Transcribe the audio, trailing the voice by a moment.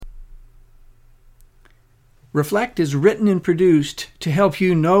Reflect is written and produced to help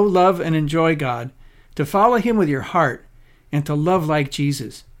you know, love, and enjoy God, to follow Him with your heart, and to love like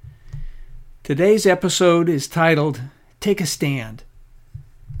Jesus. Today's episode is titled, Take a Stand.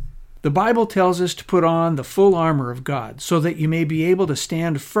 The Bible tells us to put on the full armor of God so that you may be able to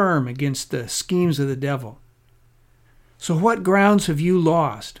stand firm against the schemes of the devil. So what grounds have you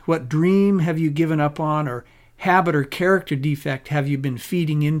lost? What dream have you given up on, or habit or character defect have you been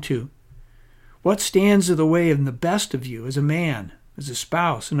feeding into? What stands in the way of the best of you as a man, as a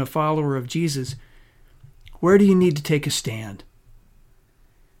spouse, and a follower of Jesus? Where do you need to take a stand?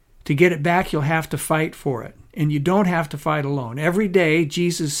 To get it back, you'll have to fight for it. And you don't have to fight alone. Every day,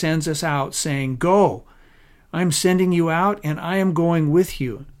 Jesus sends us out saying, "Go, I'm sending you out, and I am going with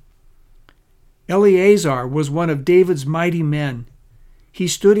you." Eleazar was one of David's mighty men. He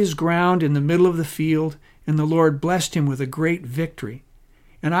stood his ground in the middle of the field, and the Lord blessed him with a great victory.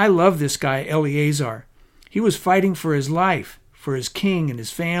 And I love this guy, Eleazar. He was fighting for his life, for his king and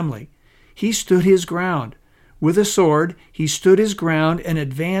his family. He stood his ground. With a sword, he stood his ground and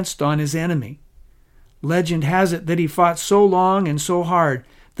advanced on his enemy. Legend has it that he fought so long and so hard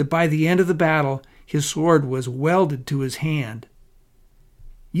that by the end of the battle, his sword was welded to his hand.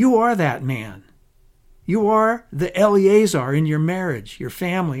 You are that man. You are the Eleazar in your marriage, your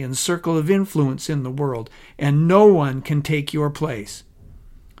family, and circle of influence in the world, and no one can take your place.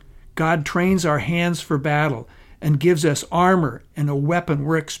 God trains our hands for battle and gives us armor and a weapon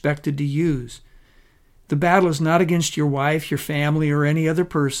we're expected to use. The battle is not against your wife, your family, or any other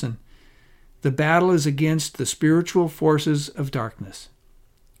person. The battle is against the spiritual forces of darkness.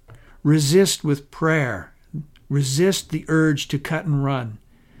 Resist with prayer. Resist the urge to cut and run.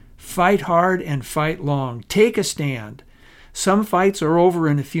 Fight hard and fight long. Take a stand. Some fights are over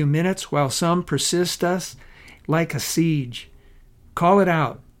in a few minutes, while some persist us like a siege. Call it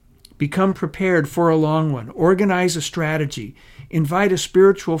out. Become prepared for a long one. Organize a strategy. Invite a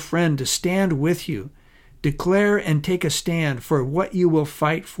spiritual friend to stand with you. Declare and take a stand for what you will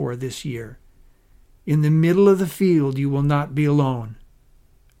fight for this year. In the middle of the field, you will not be alone.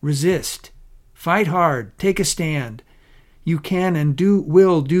 Resist. Fight hard. Take a stand. You can and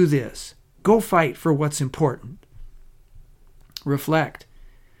will do this. Go fight for what's important. Reflect.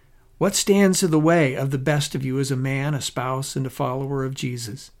 What stands in the way of the best of you as a man, a spouse, and a follower of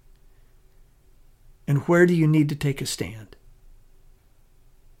Jesus? And where do you need to take a stand?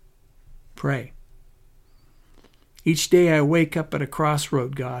 Pray. Each day I wake up at a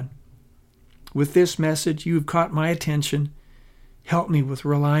crossroad, God. With this message, you've caught my attention. Help me with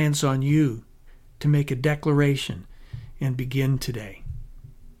reliance on you to make a declaration and begin today.